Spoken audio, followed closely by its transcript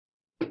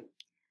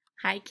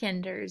Hi,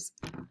 Kinders.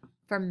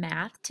 For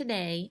math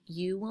today,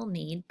 you will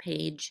need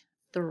page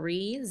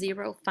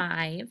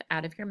 305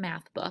 out of your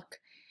math book.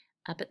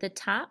 Up at the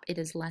top, it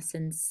is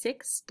lesson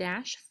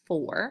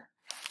 6-4.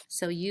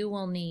 So you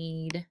will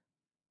need,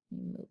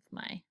 let me move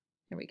my,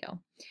 here we go.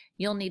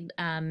 You'll need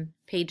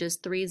pages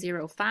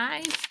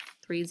 305,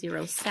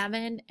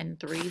 307, and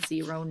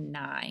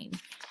 309.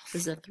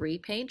 This is a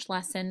 3-page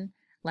lesson.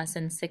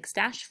 Lesson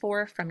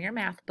 6-4 from your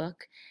math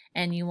book,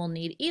 and you will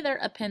need either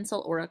a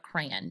pencil or a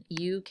crayon.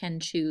 You can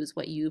choose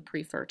what you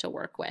prefer to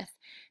work with.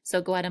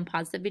 So go ahead and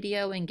pause the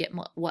video and get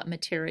what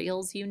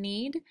materials you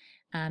need,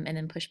 and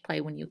then push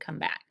play when you come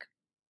back.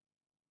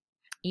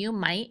 You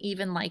might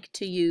even like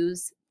to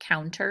use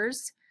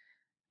counters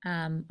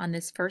on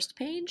this first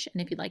page,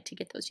 and if you'd like to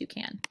get those, you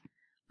can.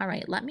 All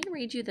right, let me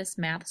read you this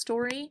math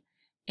story,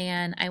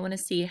 and I want to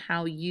see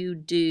how you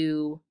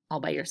do all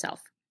by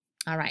yourself.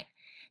 All right,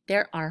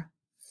 there are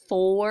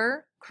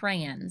 4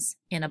 crayons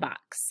in a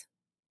box.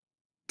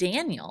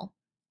 Daniel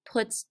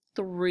puts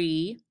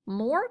 3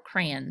 more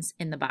crayons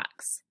in the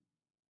box.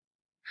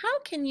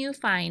 How can you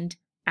find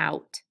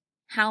out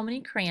how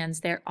many crayons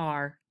there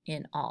are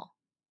in all?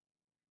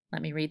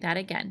 Let me read that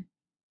again.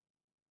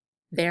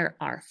 There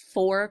are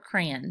 4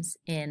 crayons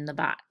in the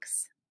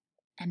box.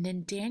 And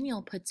then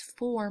Daniel puts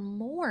 4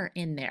 more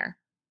in there.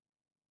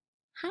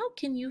 How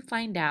can you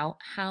find out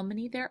how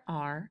many there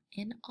are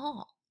in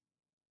all?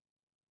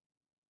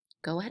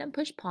 Go ahead and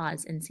push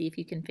pause and see if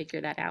you can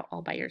figure that out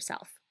all by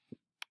yourself.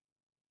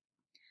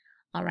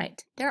 All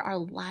right, there are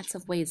lots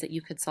of ways that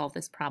you could solve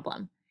this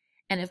problem.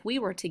 And if we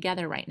were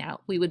together right now,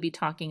 we would be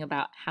talking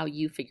about how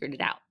you figured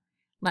it out.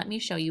 Let me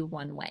show you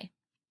one way.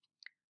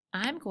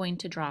 I'm going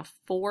to draw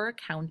 4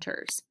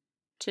 counters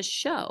to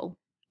show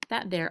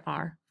that there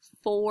are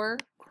 4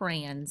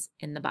 crayons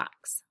in the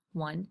box.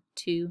 1,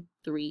 2,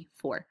 3,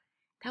 4.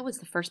 That was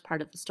the first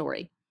part of the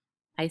story.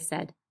 I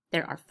said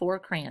there are 4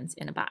 crayons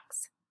in a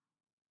box.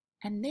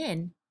 And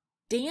then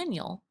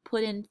Daniel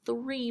put in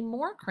 3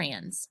 more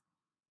crayons.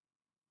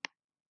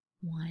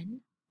 1,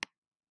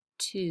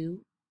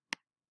 2,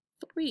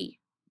 3.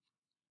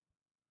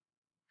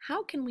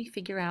 How can we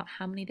figure out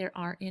how many there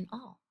are in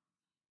all?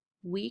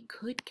 We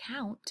could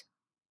count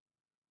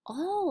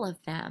all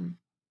of them.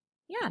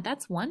 Yeah,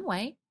 that's one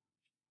way.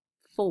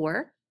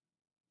 4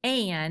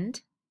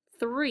 and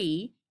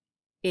 3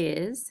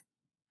 is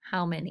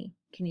how many?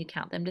 Can you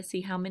count them to see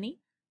how many?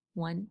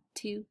 1,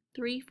 2,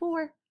 3,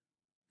 4,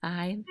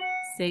 5,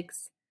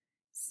 6,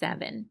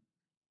 7.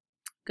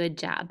 Good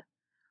job.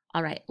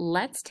 All right,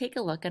 let's take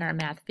a look at our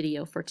math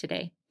video for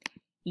today.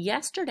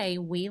 Yesterday,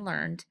 we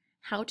learned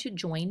how to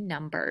join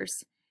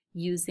numbers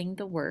using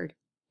the word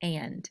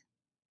and.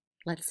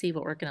 Let's see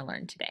what we're going to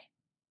learn today.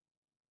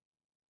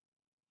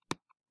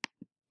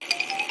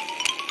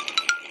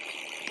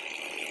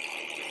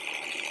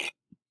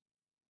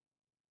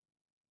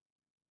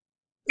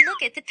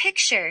 Look at the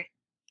picture.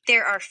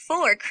 There are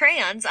 4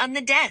 crayons on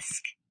the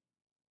desk.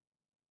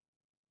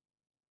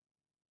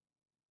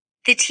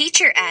 The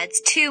teacher adds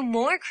 2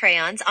 more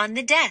crayons on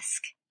the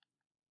desk.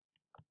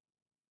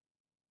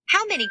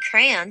 How many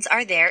crayons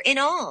are there in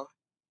all?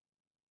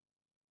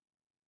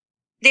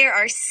 There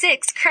are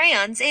 6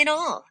 crayons in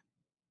all.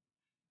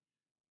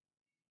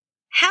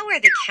 How are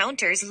the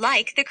counters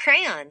like the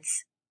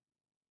crayons?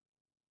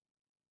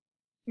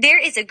 There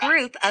is a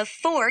group of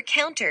 4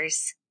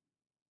 counters.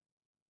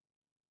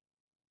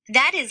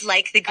 That is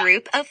like the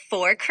group of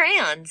 4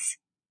 crayons.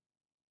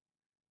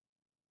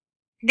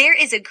 There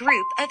is a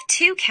group of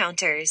 2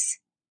 counters.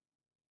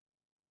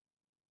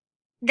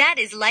 That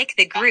is like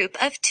the group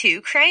of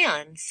 2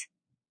 crayons.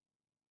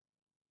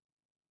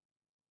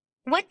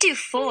 What do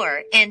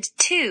 4 and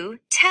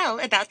 2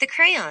 tell about the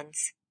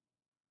crayons?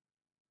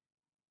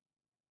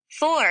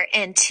 4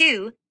 and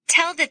 2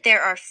 tell that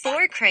there are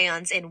 4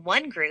 crayons in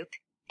one group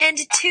and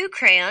 2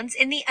 crayons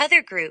in the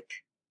other group.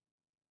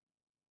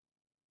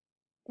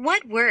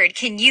 What word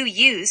can you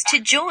use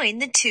to join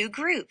the 2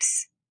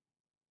 groups?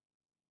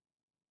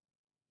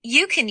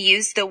 You can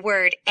use the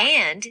word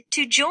and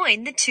to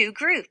join the 2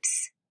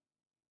 groups.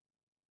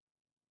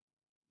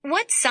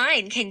 What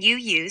sign can you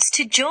use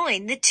to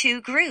join the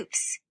 2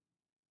 groups?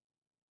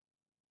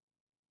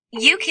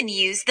 You can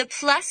use the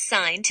plus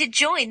sign to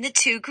join the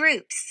 2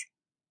 groups.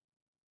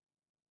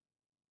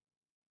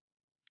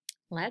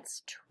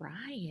 Let's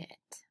try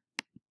it.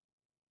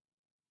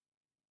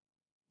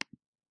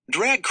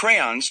 Drag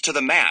crayons to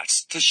the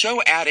mats to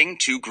show adding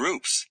 2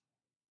 groups.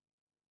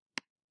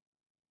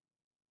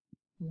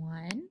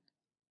 1,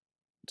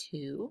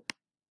 2,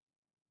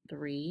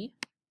 3,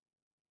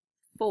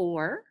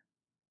 4.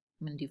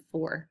 I'm going to do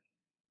 4.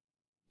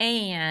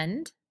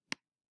 And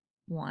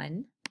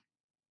 1,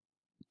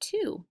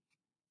 2.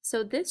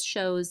 So this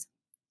shows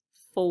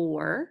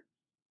 4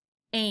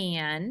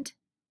 and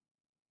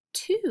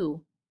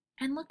 2.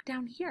 And look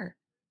down here.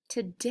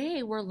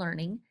 Today we're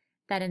learning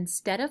that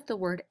instead of the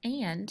word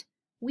and,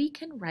 we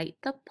can write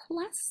the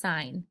plus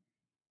sign.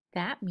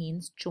 That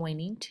means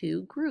joining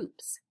 2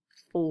 groups.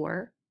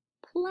 4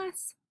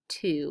 plus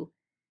 2.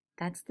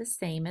 That's the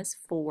same as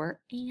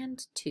 4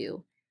 and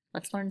 2.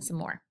 Let's learn some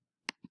more.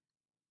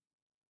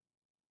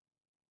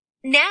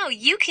 Now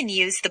you can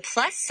use the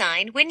plus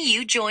sign when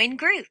you join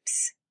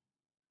groups.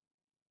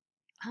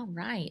 All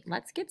right,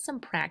 let's get some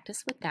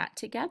practice with that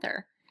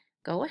together.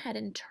 Go ahead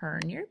and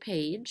turn your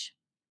page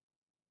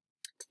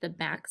to the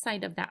back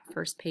side of that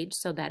first page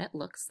so that it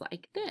looks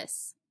like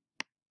this.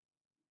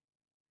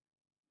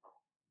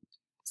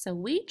 So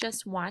we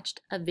just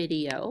watched a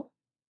video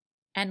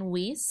and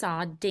we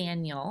saw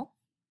Daniel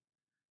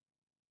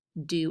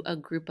do a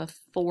group of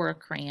 4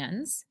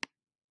 crayons,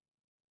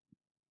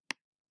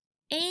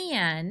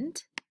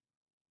 and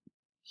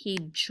he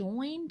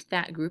joined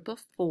that group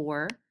of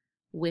 4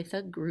 with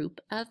a group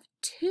of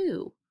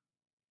 2.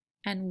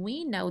 And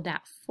we know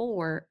that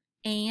 4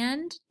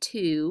 and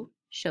 2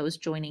 shows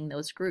joining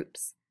those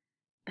groups.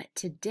 But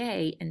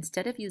today,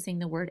 instead of using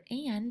the word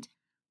and,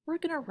 we're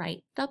going to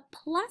write the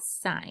plus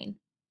sign.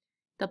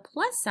 The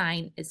plus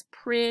sign is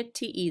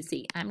pretty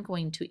easy. I'm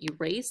going to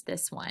erase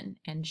this one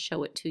and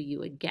show it to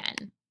you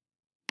again.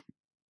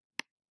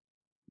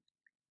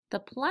 The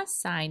plus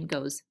sign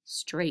goes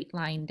straight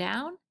line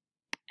down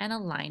and a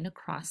line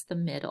across the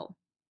middle.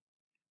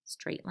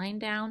 Straight line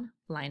down,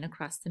 line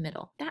across the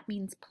middle. That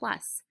means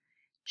plus.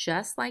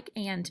 Just like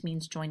and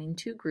means joining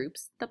 2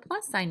 groups, the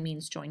plus sign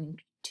means joining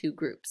 2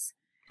 groups.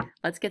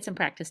 Let's get some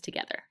practice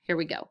together. Here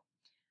we go.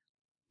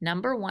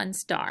 Number 1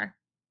 star.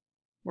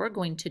 We're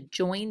going to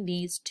join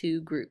these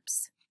 2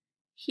 groups.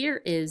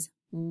 Here is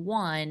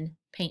 1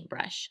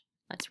 paintbrush.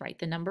 Let's write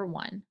the number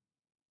 1.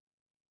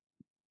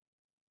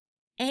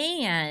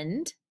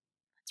 And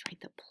let's write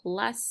the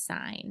plus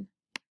sign.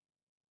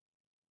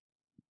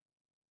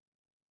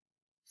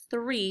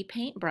 3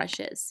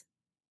 paintbrushes.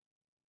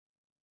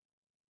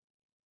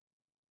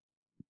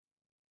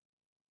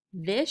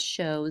 This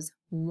shows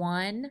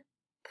 1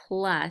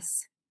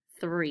 plus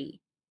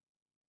 3.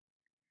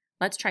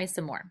 Let's try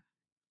some more.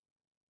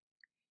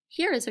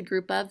 Here is a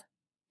group of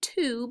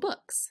 2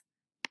 books.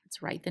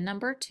 Let's write the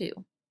number 2.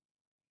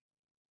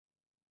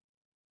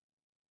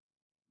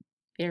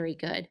 Very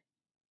good.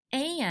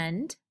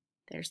 And,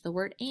 there's the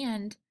word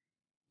and.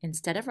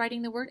 Instead of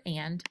writing the word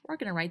and, we're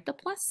going to write the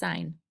plus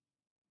sign.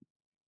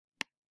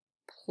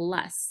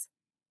 Plus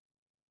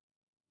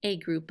a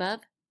group of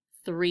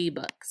 3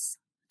 books.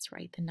 Let's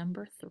write the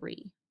number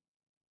 3.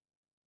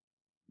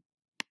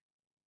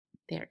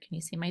 There, can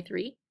you see my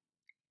 3?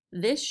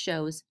 This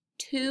shows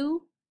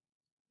 2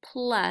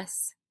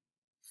 plus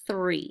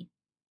 3,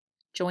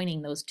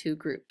 joining those 2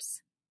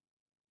 groups.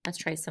 Let's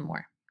try some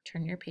more.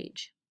 Turn your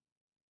page.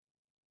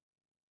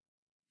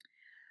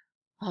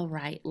 All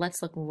right,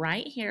 let's look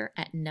right here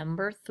at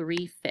number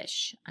 3,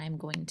 fish. I'm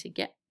going to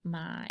get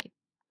my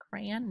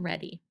crayon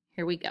ready.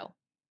 Here we go.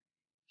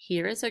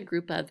 Here is a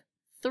group of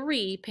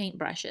 3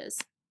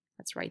 paintbrushes.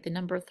 Let's write the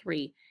number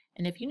 3.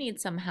 And if you need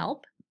some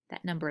help,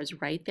 that number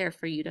is right there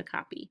for you to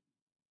copy.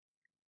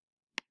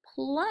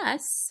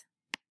 Plus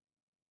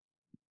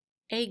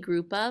a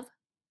group of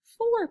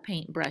 4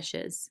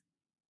 paintbrushes.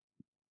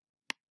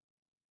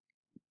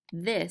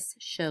 This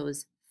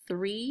shows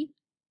 3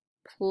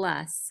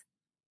 plus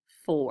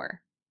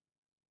 4.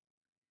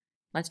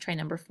 Let's try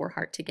number 4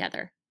 heart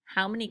together.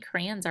 How many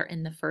crayons are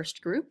in the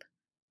first group?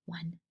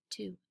 1,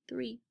 2,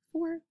 3,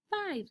 4,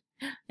 5.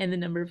 And the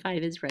number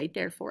 5 is right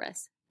there for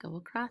us. Go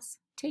across,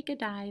 take a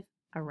dive,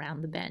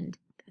 around the bend.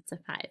 That's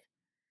a 5.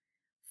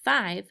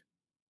 5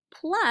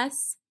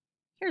 plus,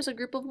 here's a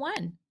group of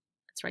 1.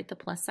 Let's write the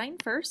plus sign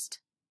first.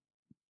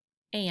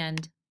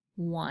 And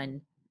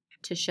 1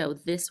 to show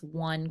this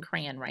 1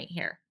 crayon right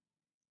here.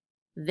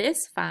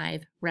 This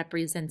 5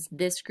 represents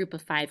this group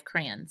of 5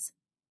 crayons.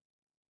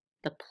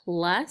 The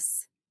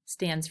plus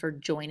stands for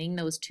joining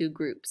those 2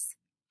 groups.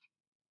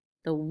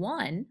 The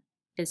 1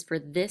 is for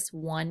this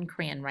 1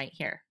 crayon right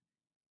here.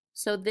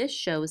 So this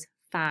shows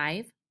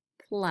 5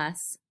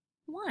 plus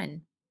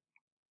 1.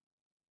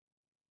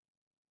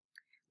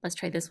 Let's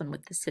try this one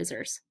with the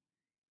scissors.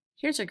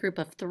 Here's a group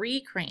of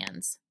 3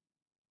 crayons.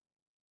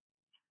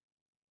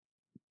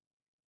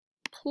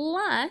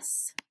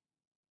 Plus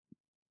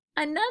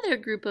another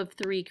group of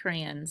 3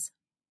 crayons.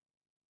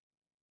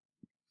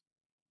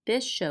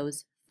 This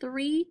shows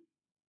 3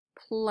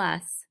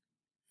 plus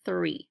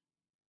 3.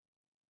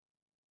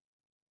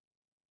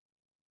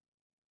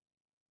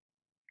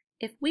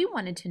 If we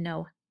wanted to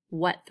know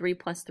what 3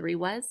 plus 3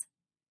 was,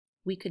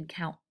 we could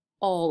count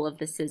all of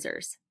the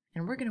scissors.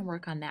 And we're going to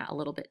work on that a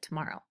little bit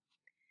tomorrow.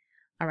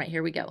 All right,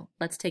 here we go.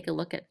 Let's take a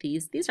look at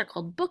these. These are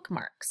called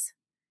bookmarks.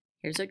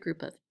 Here's a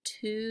group of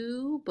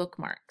 2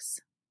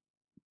 bookmarks.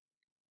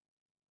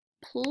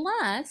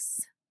 Plus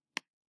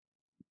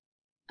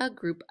a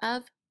group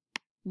of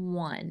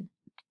 1.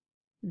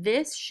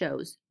 This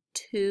shows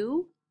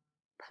 2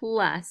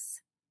 plus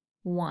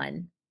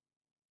 1.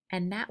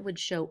 And that would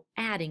show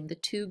adding the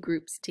 2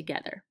 groups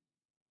together.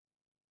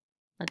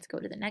 Let's go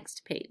to the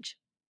next page.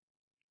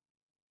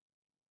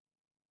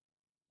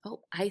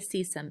 Oh, I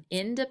see some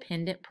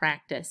independent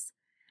practice.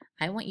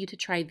 I want you to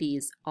try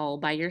these all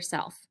by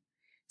yourself.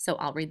 So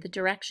I'll read the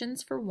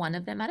directions for one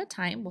of them at a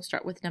time. We'll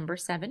start with number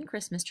 7,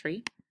 Christmas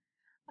tree.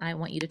 I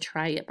want you to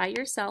try it by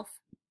yourself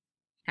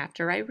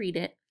after I read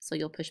it. So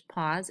you'll push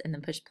pause and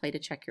then push play to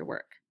check your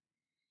work.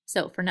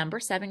 So for number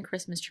 7,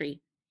 Christmas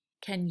tree,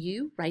 can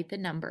you write the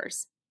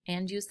numbers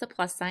and use the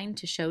plus sign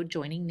to show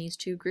joining these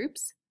two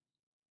groups?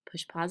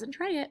 Push pause and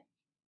try it.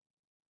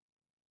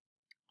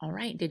 All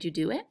right, did you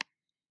do it?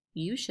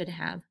 You should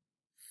have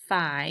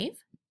 5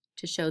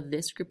 to show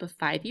this group of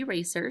 5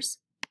 erasers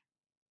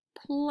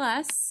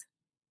plus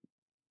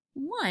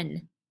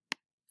 1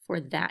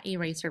 for that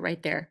eraser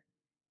right there.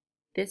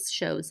 This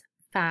shows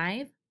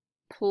 5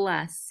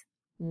 plus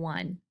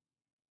 1.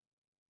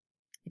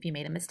 If you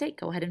made a mistake,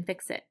 go ahead and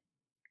fix it.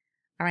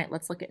 All right,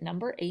 let's look at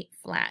number 8,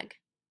 flag.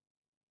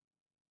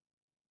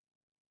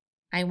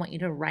 I want you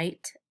to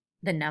write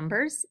the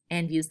numbers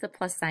and use the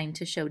plus sign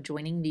to show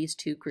joining these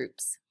two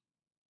groups.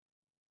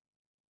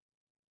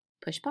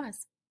 Push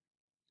pause.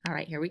 All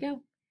right, here we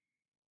go.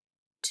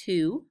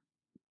 2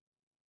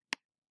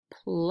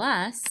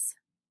 plus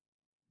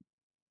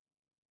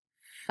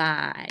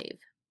 5.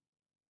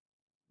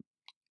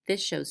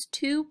 This shows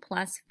 2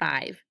 plus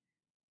 5.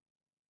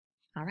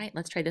 All right,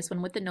 let's try this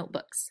one with the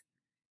notebooks.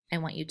 I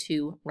want you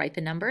to write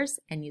the numbers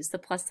and use the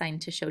plus sign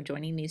to show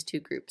joining these two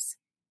groups.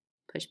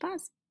 Push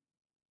pause.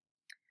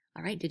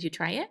 All right, did you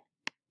try it?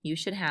 You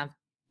should have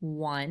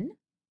 1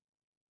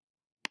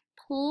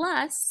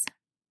 plus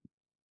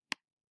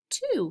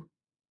 2.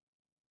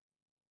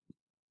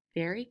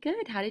 Very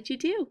good. How did you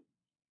do?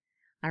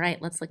 All right,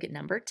 let's look at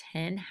number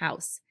 10,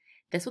 house.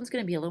 This one's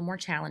going to be a little more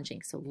challenging,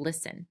 so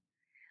listen.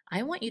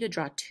 I want you to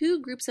draw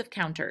 2 groups of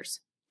counters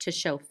to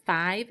show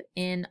 5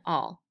 in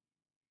all,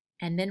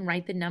 and then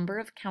write the number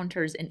of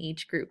counters in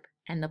each group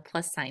and the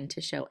plus sign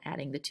to show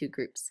adding the 2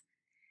 groups.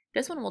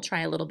 This one we'll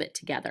try a little bit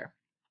together.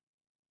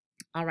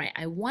 All right,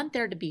 I want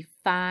there to be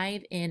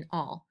 5 in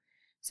all.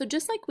 So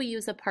just like we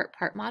use a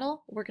part-part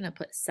model, we're going to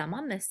put some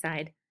on this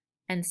side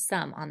and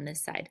some on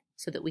this side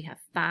so that we have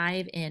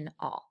 5 in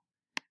all.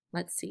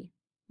 Let's see.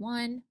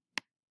 1,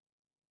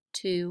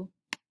 2,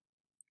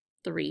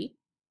 3,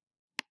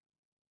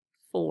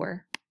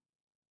 4,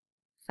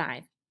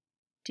 5.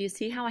 Do you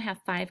see how I have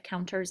 5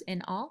 counters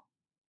in all?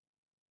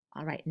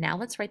 All right, now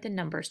let's write the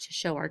numbers to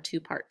show our 2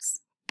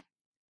 parts.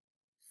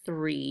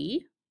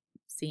 3,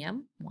 see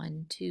them?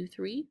 1, 2,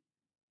 3,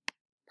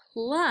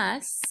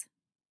 plus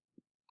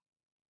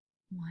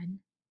 1,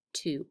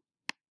 2,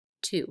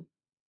 2.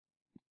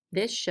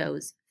 This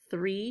shows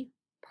 3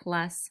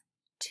 plus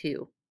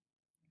 2.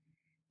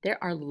 There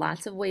are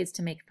lots of ways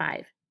to make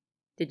 5.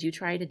 Did you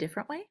try it a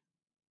different way?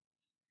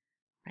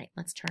 All right,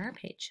 let's turn our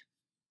page.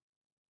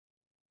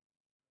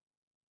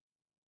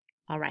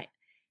 All right,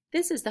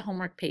 this is the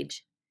homework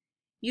page.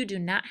 You do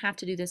not have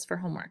to do this for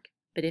homework,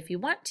 but if you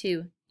want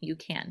to, you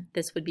can.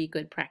 This would be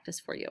good practice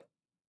for you.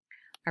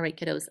 All right,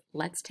 kiddos,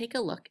 let's take a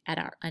look at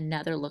our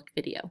Another Look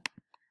video.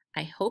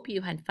 I hope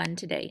you had fun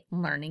today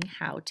learning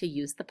how to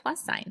use the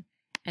plus sign,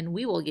 and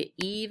we will get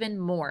even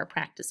more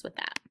practice with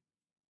that.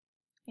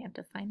 I have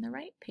to find the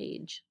right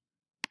page.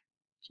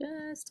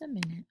 Just a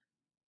minute.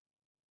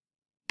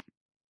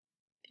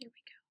 There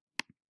we go.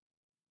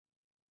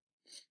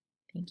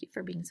 Thank you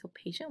for being so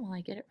patient while I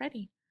get it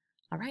ready.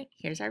 All right,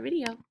 here's our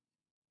video.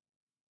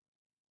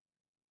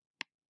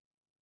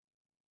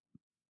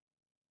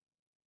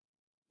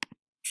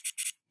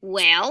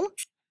 Well,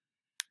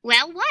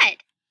 what?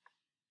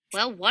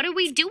 Well, what are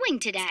we doing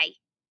today?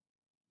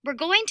 We're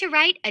going to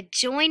write a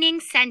joining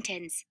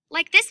sentence,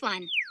 like this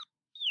one.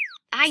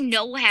 I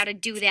know how to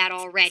do that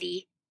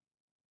already.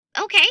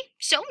 Okay,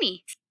 show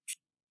me.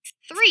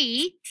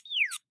 3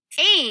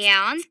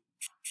 and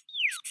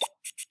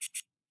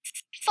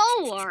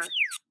 4.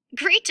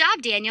 Great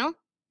job, Daniel.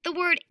 The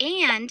word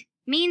 "and"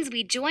 means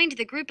we joined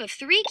the group of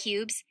 3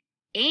 cubes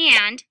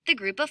and the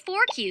group of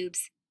 4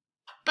 cubes.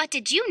 But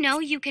did you know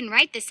you can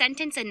write the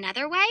sentence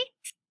another way?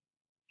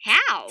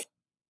 How?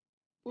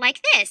 Like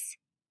this.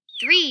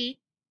 3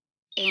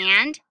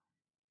 and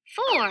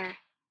 4.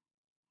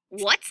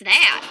 What's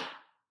that?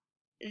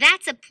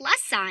 That's a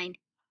plus sign.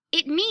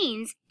 It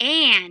means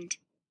and.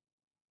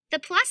 The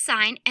plus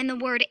sign and the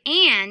word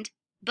 "and"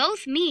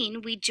 both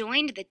mean we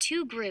joined the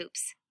 2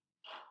 groups.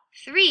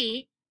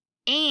 3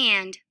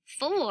 and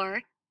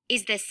 4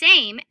 is the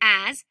same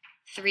as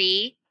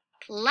 3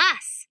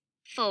 plus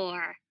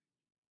 4.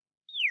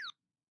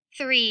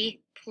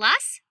 3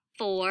 plus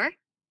 4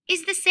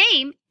 is the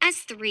same as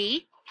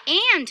 3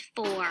 and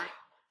 4.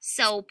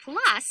 So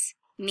plus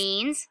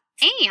means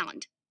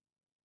and.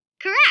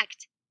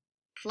 Correct.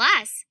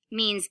 Plus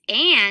means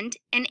and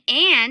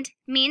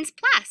means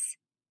plus.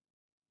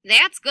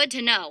 That's good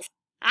to know.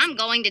 I'm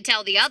going to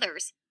tell the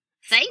others.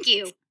 Thank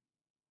you.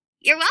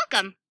 You're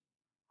welcome.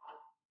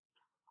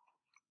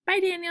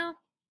 Bye, Daniel.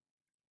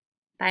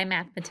 Bye,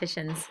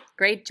 mathematicians.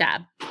 Great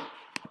job.